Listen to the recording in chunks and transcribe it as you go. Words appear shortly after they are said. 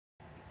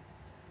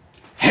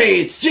Hey,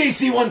 it's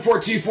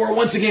JC1424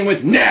 once again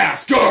with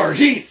NASCAR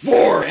Heat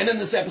 4, and in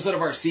this episode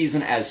of our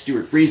season as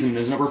Stewart Friesen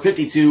is number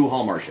 52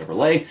 Hallmark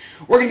Chevrolet,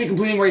 we're going to be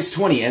completing race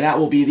 20, and that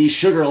will be the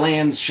Sugar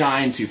Land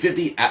Shine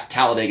 250 at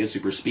Talladega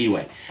Super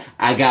Speedway.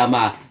 I got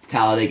my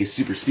Talladega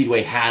Super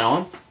Speedway hat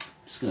on.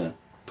 Just going to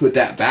put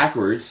that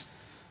backwards,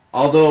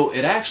 although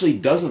it actually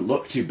doesn't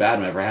look too bad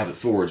whenever I have it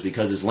forwards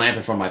because this lamp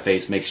in front of my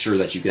face makes sure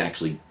that you can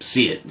actually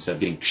see it instead of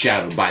getting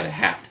shadowed by the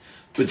hat.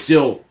 But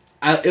still,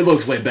 it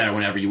looks way better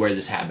whenever you wear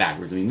this hat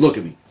backwards. I mean, look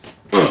at me.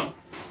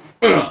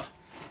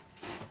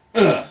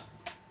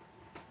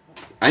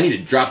 I need to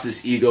drop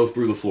this ego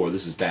through the floor.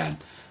 This is bad.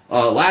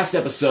 Last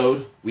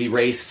episode, we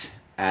raced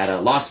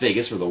at Las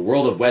Vegas for the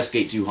World of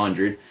Westgate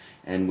 200,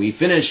 and we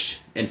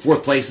finished in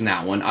 4th place in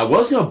that one. I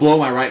was going to blow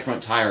my right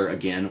front tire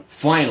again,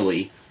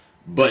 finally,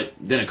 but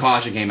then a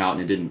caution came out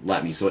and it didn't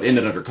let me, so it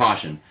ended under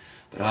caution.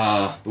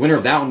 But the winner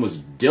of that one was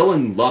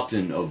Dylan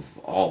Lupton of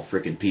all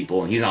freaking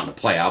people, and he's not in the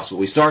playoffs. But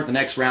we start the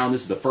next round.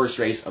 This is the first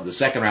race of the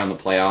second round of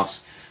the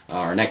playoffs.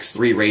 Our next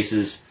 3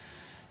 races.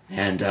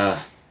 And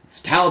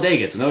it's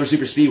Talladega. It's another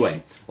super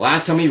speedway.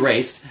 Last time we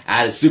raced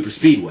at a super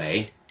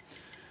speedway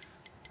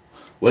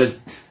was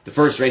the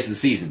first race of the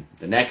season,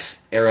 the Next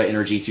Era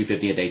Energy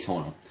 250 at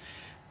Daytona.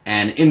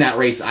 And in that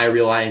race, I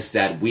realized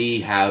that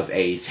we have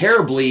a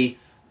terribly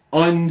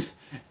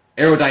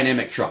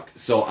aerodynamic truck.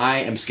 So I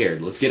am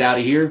scared. Let's get out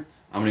of here.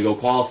 I'm going to go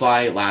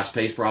qualify, last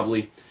place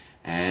probably.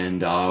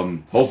 And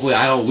hopefully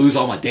I don't lose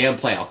all my damn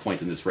playoff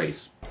points in this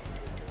race.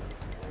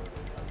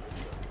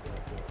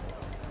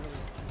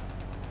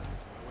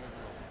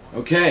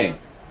 Okay,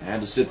 I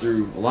had to sit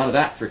through a lot of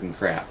that freaking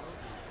crap.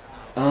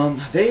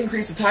 They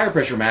increased the tire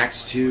pressure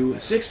max to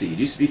 60. It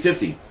used to be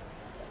 50.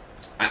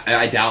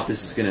 I doubt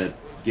this is going to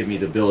give me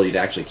the ability to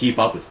actually keep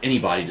up with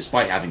anybody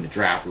despite having the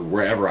draft or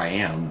wherever I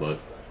am, but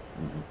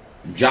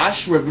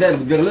Josh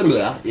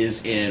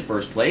is in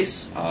 1st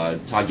place.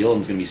 Todd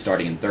Gilliland's going to be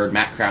starting in 3rd.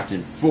 Matt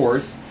Crafton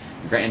 4th.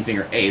 Grant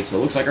Enfinger 8th. So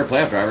it looks like our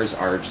playoff drivers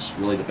are just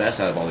really the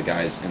best out of all the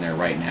guys in there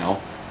right now.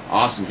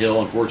 Austin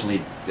Hill,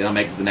 unfortunately, did not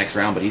make it to the next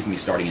round, but he's going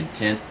to be starting in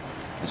 10th.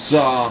 I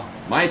saw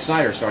Myatt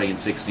Snyder starting in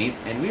 16th,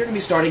 and we are going to be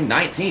starting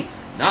 19th,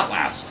 not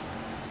last.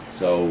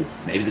 So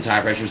maybe the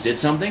tire pressures did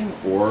something,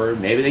 or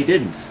maybe they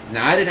didn't.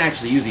 Now, I didn't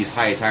actually use these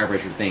high tire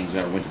pressure things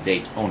when I went to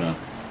Daytona.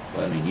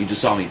 But, I mean, you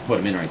just saw me put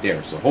them in right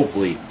there, so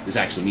hopefully this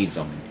actually means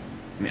something.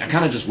 I mean, I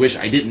kind of just wish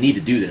I didn't need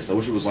to do this. I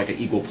wish it was like an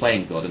equal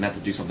playing field. I didn't have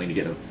to do something to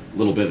get a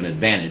little bit of an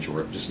advantage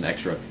or just an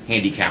extra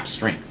handicap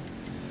strength.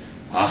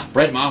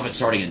 Brett Moffitt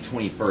starting in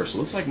 21st. So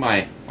it looks like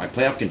my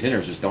playoff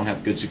contenders just don't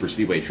have good super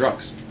speedway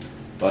trucks.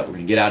 But we're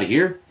going to get out of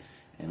here,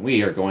 and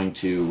we are going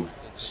to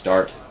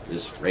start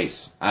this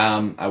race.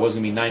 I was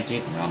going to be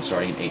 19th, and now I'm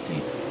starting in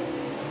 18th.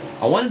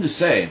 I wanted to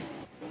say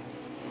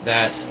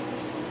that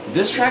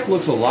this track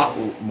looks a lot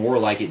more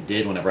like it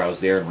did whenever I was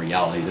there in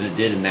reality than it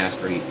did in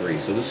NASCAR Heat 3.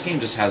 So this game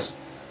just has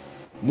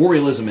more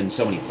realism in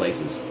so many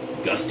places.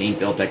 Gus Dean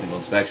failed technical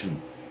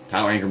inspection.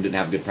 Tyler Ingram didn't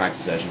have a good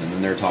practice session. And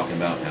then they're talking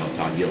about how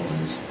Todd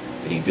Gilliland is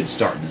getting a good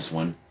start in this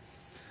one.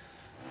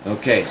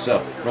 Okay,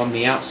 so from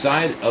the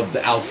outside of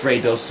the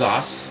Alfredo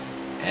sauce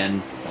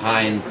and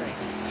behind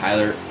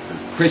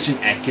Christian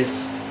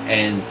Eckes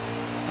and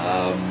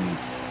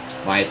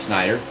Myatt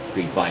Snyder,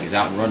 green flag is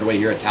out and we're underway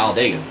here at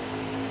Talladega.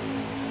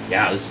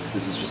 Yeah, this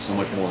is just so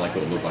much more like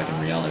what it looked like in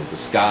reality. The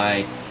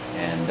sky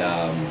and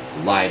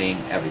the lighting,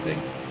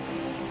 everything.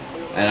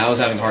 And I was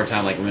having a hard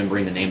time like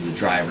remembering the name of the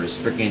drivers.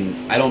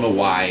 Freaking, I don't know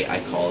why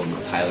I call him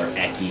Tyler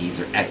Eckes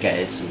or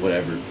Eckes or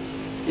whatever.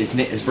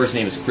 His first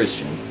name is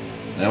Christian.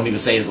 I don't even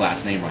say his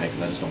last name right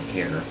because I just don't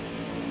care.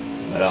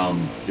 But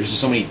there's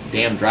just so many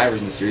damn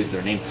drivers in the series that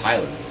are named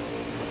Tyler.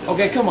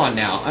 Okay, come on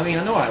now. I mean,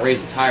 I know I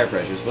raised the tire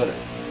pressures, but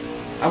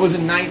I was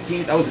in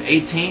 19th, I was in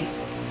 18th,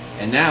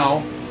 and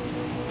now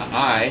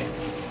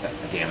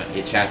damn it,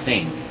 hit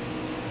Chastain.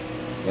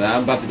 But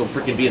I'm about to go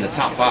freaking be in the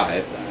top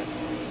 5.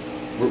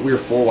 We're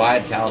 4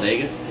 wide at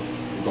Talladega.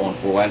 We're going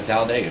 4 wide at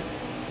Talladega.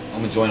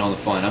 I'm enjoying all the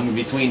fun. I'm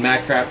between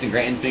Matt Crafton,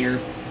 Grant Enfinger,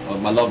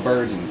 my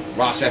lovebirds, and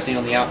Ross Chastain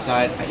on the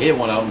outside. I hit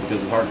one of them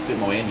because it's hard to fit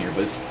my way in here,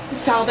 but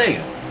it's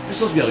Talladega. You're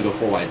supposed to be able to go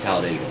 4 wide at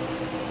Talladega.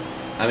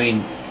 I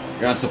mean,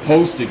 you're not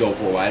supposed to go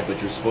 4 wide,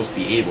 but you're supposed to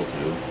be able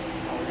to.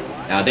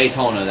 Now,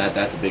 Daytona,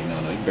 that's a big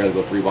no-no. You can barely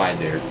go 3 wide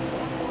there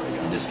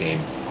in this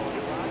game.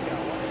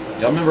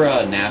 Y'all remember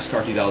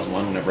NASCAR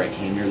 2001 whenever I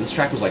came here? This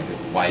track was like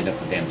wide enough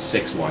for damn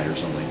 6 wide or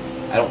something.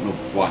 I don't know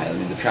why. I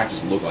mean, the track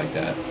just looked like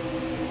that.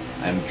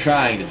 I'm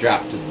trying to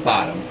drop to the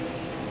bottom.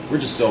 We're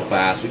just so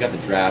fast. We got the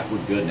draft.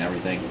 We're good and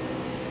everything.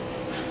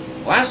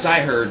 Last I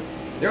heard,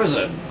 there was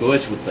a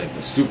glitch with like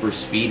the super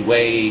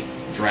speedway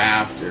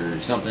draft or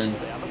something.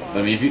 But,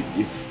 I mean, if you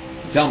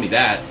tell me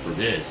that for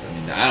this, I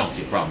mean, I don't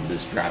see a problem with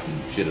this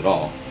drafting shit at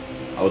all.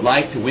 I would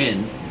like to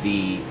win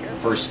the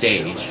first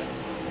stage.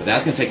 But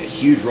that's going to take a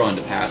huge run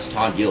to pass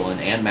Todd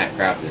Gilliland and Matt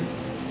Crafton.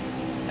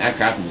 Matt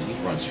Crafton is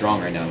running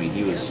strong right now. I mean,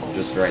 he was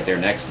just right there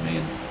next to me,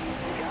 and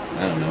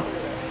I don't know.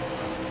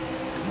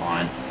 Come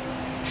on.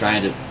 I'm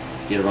trying to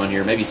get a run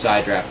here. Maybe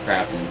side draft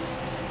Crafton.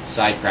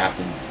 Side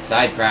Crafton.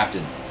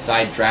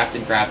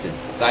 Sidedraftin, Crafton.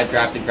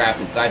 Sidedraftin,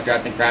 Crafton.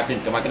 Sidedraftin,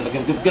 Crafton. Come on, come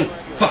on.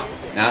 Fuck.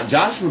 Now,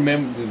 Josh,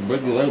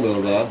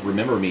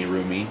 remember me,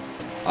 Rumi.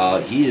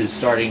 He is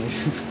starting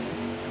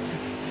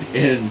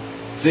in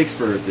 6th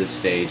for this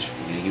stage.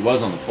 He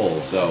was on the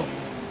pole, so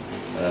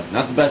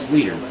not the best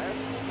leader.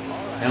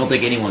 I don't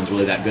think anyone's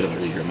really that good of a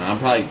leader. I mean, I'll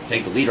probably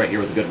take the lead right here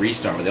with a good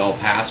restart, where they all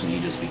pass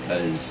me just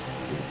because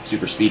it's a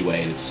super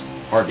speedway and it's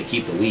hard to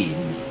keep the lead.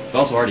 And it's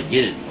also hard to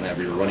get it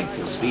whenever you're running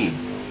full speed.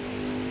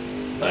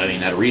 But I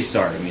mean, at a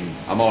restart, I mean,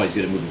 I'm always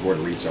good at moving forward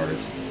to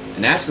restarts.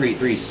 In NASCAR Heat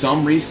 3,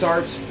 some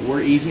restarts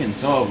were easy, and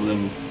some of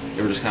them,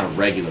 they were just kind of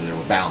regular, they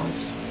were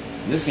balanced.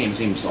 In this game, it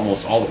seems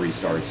almost all the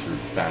restarts are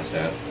fast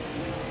at.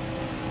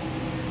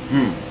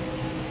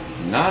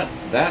 Not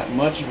that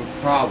much of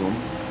a problem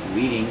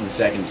leading the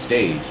 2nd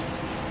stage.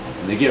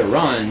 And they get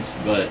runs,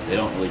 but they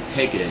don't really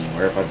take it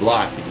anywhere. If I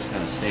block, they just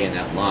kind of stay in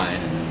that line,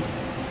 and then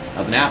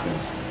nothing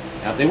happens.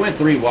 Now, if they went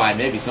 3 wide,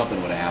 maybe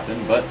something would have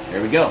happened, but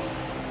there we go.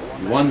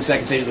 We won the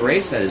 2nd stage of the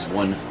race. That is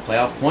 1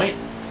 playoff point.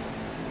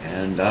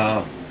 And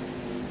I'm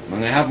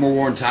going to have more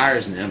worn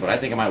tires than him, but I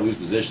think I might lose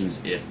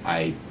positions if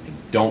I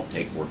don't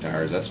take 4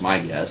 tires. That's my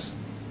guess.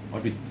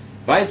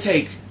 If I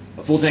take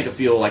a full tank of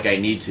fuel like I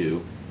need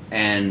to,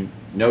 and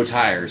no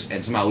tires,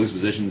 and somehow lose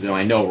positions,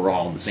 I know we're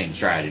all in the same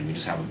strategy. We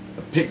just have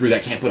a pit crew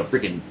that can't put a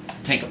freaking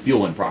tank of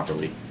fuel in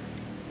properly.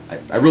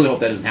 I really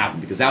hope that doesn't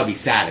happen, because that would be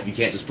sad if you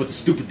can't just put the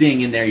stupid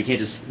thing in there. You can't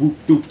just whoop,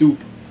 doop, doop.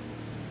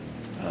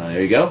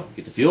 There you go.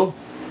 Get the fuel.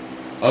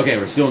 Okay,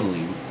 we're still in the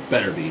lead. We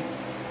better be.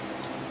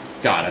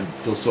 God, I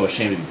feel so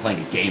ashamed to be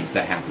playing a game if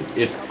that happened.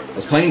 If I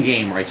was playing a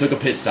game where I took a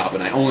pit stop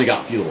and I only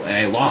got fuel and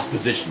I lost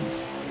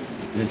positions,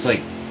 and it's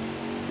like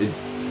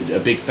a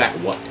big fat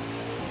what?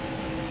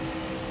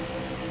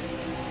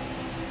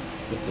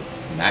 But the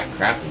Matt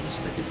Crafton just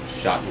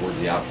freaking shot towards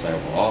the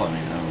outside wall. I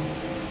mean, I don't know.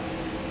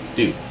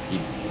 Dude,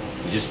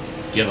 you just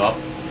give up?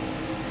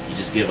 You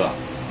just give up.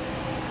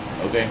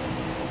 Okay.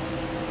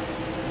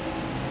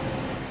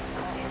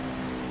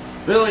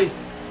 Really?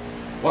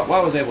 Why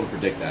was I able to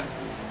predict that?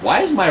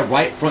 Why is my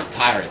right front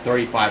tire at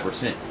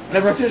 35%?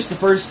 Whenever I finished the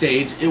 1st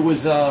stage, it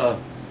was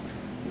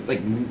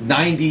like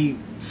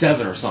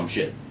 97 or some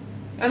shit.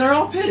 And they're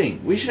all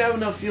pitting. We should have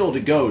enough fuel to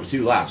go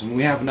 2 laps. I mean,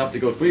 we have enough to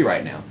go 3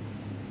 right now.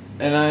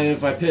 And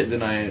if I pit,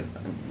 then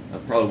I'll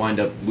probably wind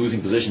up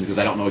losing positions because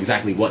I don't know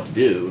exactly what to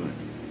do.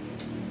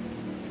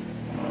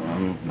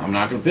 I'm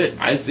not going to pit.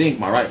 I think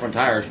my right front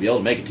tire should be able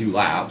to make it 2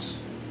 laps.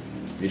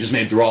 It just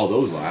made it through all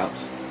those laps.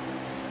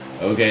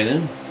 Okay,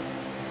 then.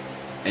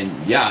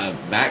 And yeah,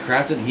 Matt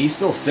Crafton, he's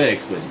still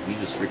 6th, but he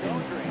just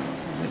freaking...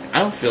 I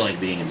don't feel like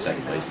being in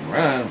 2nd place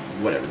anymore.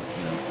 Whatever,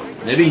 you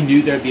know. Maybe he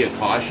knew there'd be a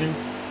caution,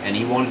 and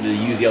he wanted to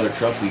use the other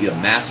truck so he could get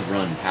a massive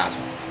run past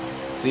me.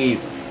 See,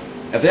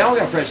 if they all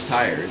got fresh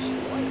tires,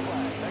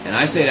 and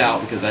I stayed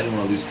out because I didn't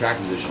want to lose track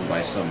position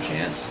by some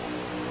chance,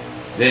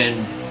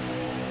 then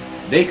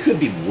they could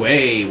be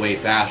way, way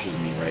faster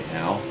than me right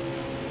now.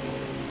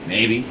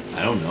 Maybe.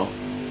 I don't know.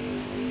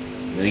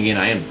 Then again,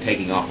 I am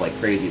taking off like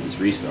crazy at this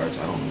restart,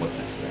 so I don't know what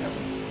next to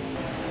happen.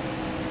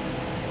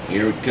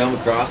 Here we come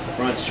across the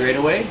front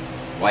straightaway.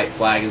 White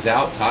flag is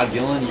out. Todd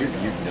Gillen, no,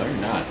 you're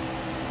not.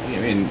 I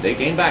mean, they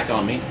came back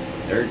on me.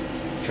 They're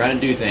trying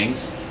to do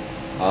things.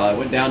 I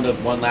went down to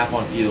 1 lap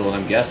on fuel, and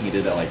I'm guessing he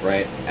did that like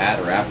right at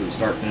or after the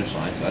start-finish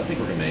line, so I think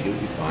we're going to make it.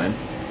 We'll be fine.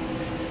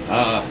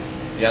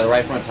 Yeah, the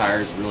right front tire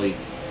is really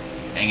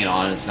hanging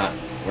on. It's not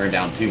wearing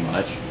down too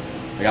much.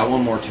 I got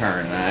 1 more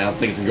turn, and I don't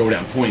think it's going to go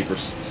down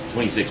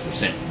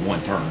 26% in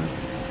 1 turn.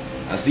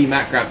 I see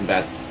Matt Crafton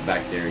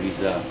back there. He's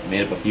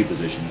made up a few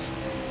positions.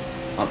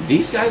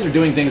 These guys are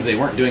doing things they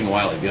weren't doing a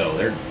while ago.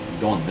 They're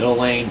going middle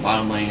lane,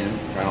 bottom lane,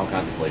 trying all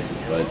kinds of places,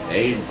 but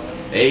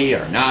they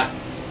are not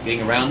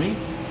getting around me.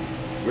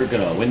 We're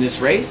going to win this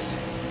race.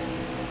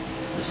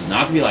 This is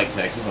not going to be like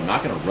Texas. I'm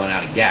not going to run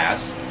out of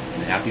gas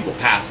and have people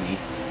pass me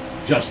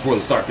just before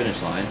the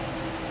start-finish line.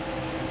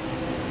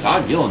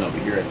 Todd Gillen over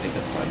here. I think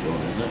that's Todd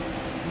Gillen, isn't it?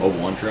 Mobile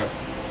 1 truck.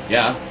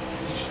 Yeah.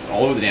 Just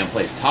all over the damn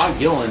place. Todd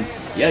Gillen,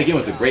 yet again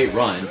with a great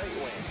run.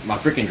 My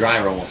freaking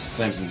driver almost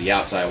slams into the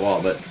outside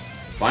wall, but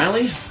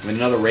finally, win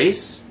another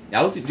race.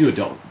 Now, look to do a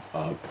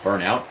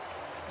burnout.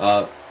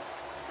 Oh,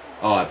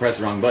 I pressed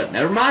the wrong button.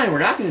 Never mind, we're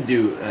not going to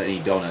do any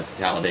donuts at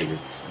Talladega.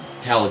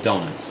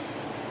 Donuts.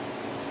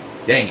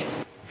 Dang it.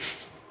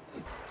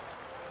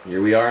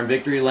 Here we are in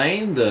Victory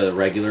Lane, the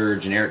regular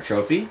generic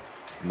trophy.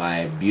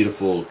 My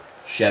beautiful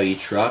Chevy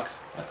truck.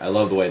 I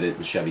love the way that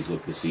the Chevys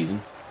look this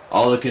season.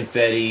 All the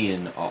confetti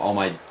and all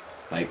my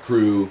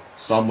crew,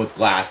 some with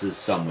glasses,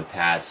 some with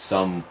hats,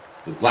 some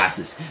with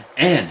glasses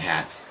and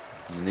hats.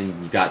 And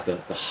then you got the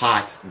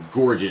hot,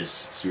 gorgeous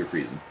Stewart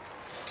Friesen.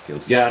 Okay,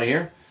 let's get out of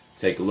here.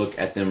 Take a look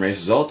at them race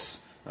results.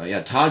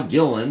 Yeah, Todd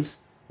Gilliland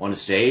won a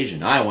stage,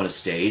 and I won a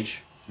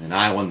stage, and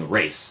I won the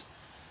race.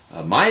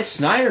 Myatt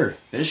Snyder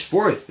finished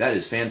 4th. That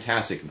is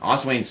fantastic. And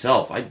Oswayne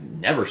Self, I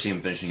never see him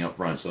finishing up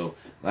front, so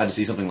glad to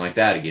see something like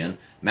that again.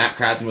 Matt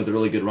Crafton with a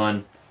really good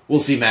run.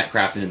 We'll see Matt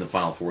Crafton in the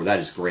Final 4. That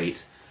is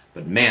great.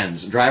 But man,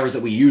 drivers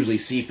that we usually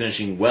see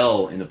finishing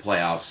well in the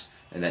playoffs,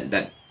 and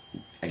that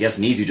I guess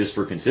needs you just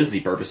for consistency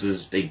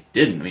purposes, they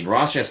didn't. I mean,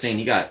 Ross Chastain,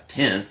 he got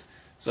 10th,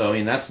 so I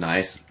mean, that's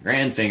nice.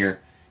 Grandfinger,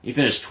 he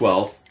finished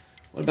 12th.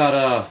 What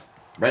about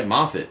Brett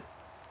Moffitt?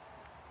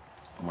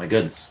 Oh my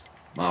goodness.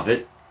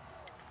 Moffitt,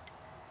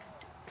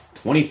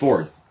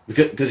 24th.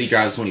 Because he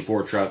drives a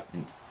 24 truck.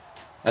 And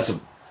this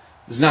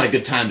is not a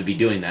good time to be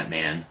doing that,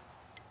 man.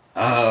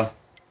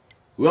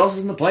 Who else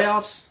is in the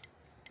playoffs?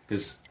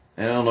 Because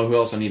I don't know who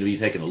else I need to be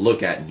taking a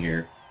look at in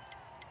here.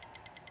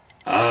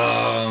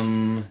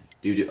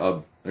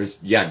 There's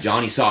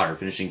Johnny Sauter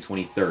finishing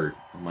 23rd.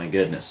 Oh my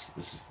goodness,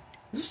 this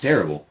is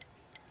terrible.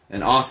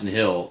 And Austin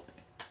Hill,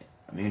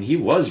 I mean, he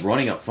was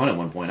running up front at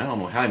one point. I don't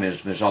know how he managed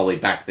to finish all the way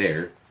back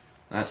there.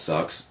 That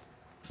sucks.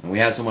 And we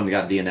had someone who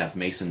got DNF,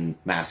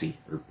 Massey,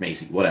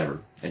 whatever.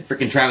 And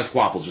freaking Travis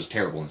Quapple's just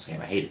terrible in this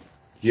game. I hate it.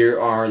 Here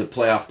are the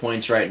playoff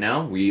points right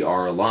now. We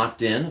are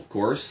locked in, of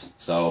course.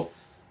 So,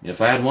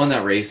 if I had won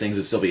that race, things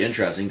would still be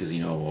interesting. Because,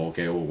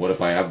 okay, well, what if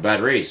I have a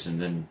bad race?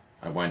 And then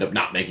I wind up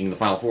not making the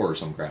Final Four or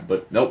some crap.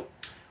 But, nope.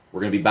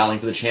 We're going to be battling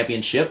for the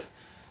championship.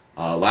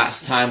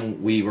 Last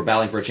time we were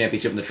battling for a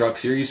championship in the Truck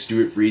Series,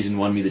 Stewart Friesen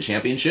won me the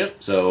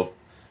championship. So,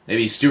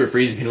 maybe Stewart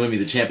Friesen can win me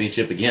the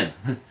championship again.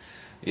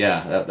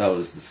 Yeah, that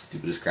was the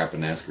stupidest crap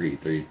in NASCAR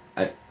E3.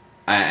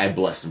 I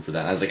blessed him for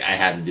that. I was like, I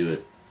had to do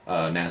it.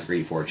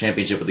 NASCAR E4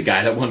 championship with the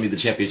guy that won me the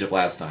championship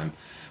last time.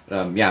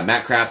 But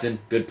Matt Crafton,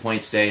 good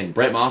points day, and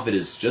Brett Moffitt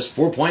is just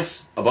 4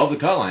 points above the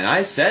cut line.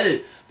 I said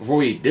it before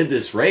we did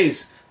this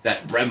race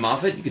that Brett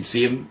Moffitt, you could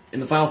see him in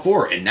the Final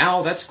Four, and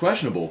now that's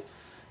questionable.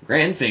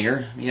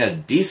 Grandfinger, he had a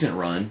decent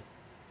run,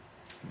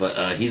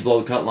 but he's below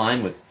the cut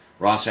line with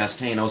Ross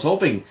Chastain. I was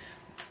hoping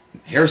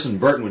Harrison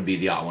Burton would be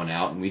the odd one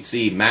out, and we'd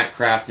see Matt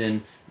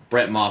Crafton,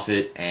 Brett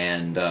Moffitt,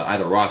 and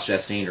either Ross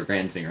Chastain or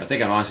Grandfinger. I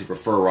think I'd honestly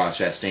prefer Ross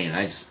Chastain.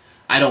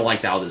 I don't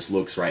like how this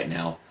looks right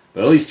now.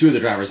 But at least 2 of the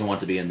drivers I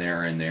want to be in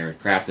there,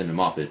 Crafton and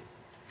Moffitt.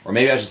 Or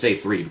maybe I should say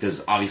 3,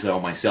 because obviously I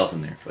want myself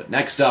in there. But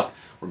next up,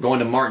 we're going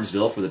to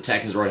Martinsville for the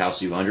Texas Roadhouse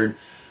 200.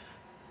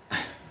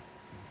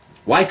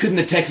 Why couldn't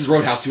the Texas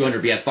Roadhouse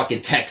 200 be at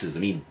fucking Texas? I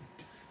mean,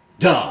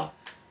 duh.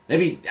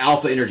 Maybe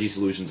Alpha Energy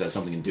Solutions has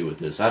something to do with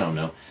this. I don't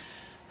know.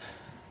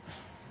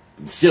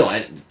 Still,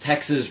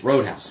 Texas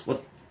Roadhouse.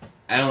 What?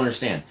 I don't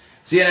understand.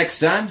 See you next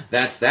time.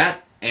 That's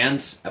that.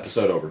 And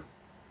episode over.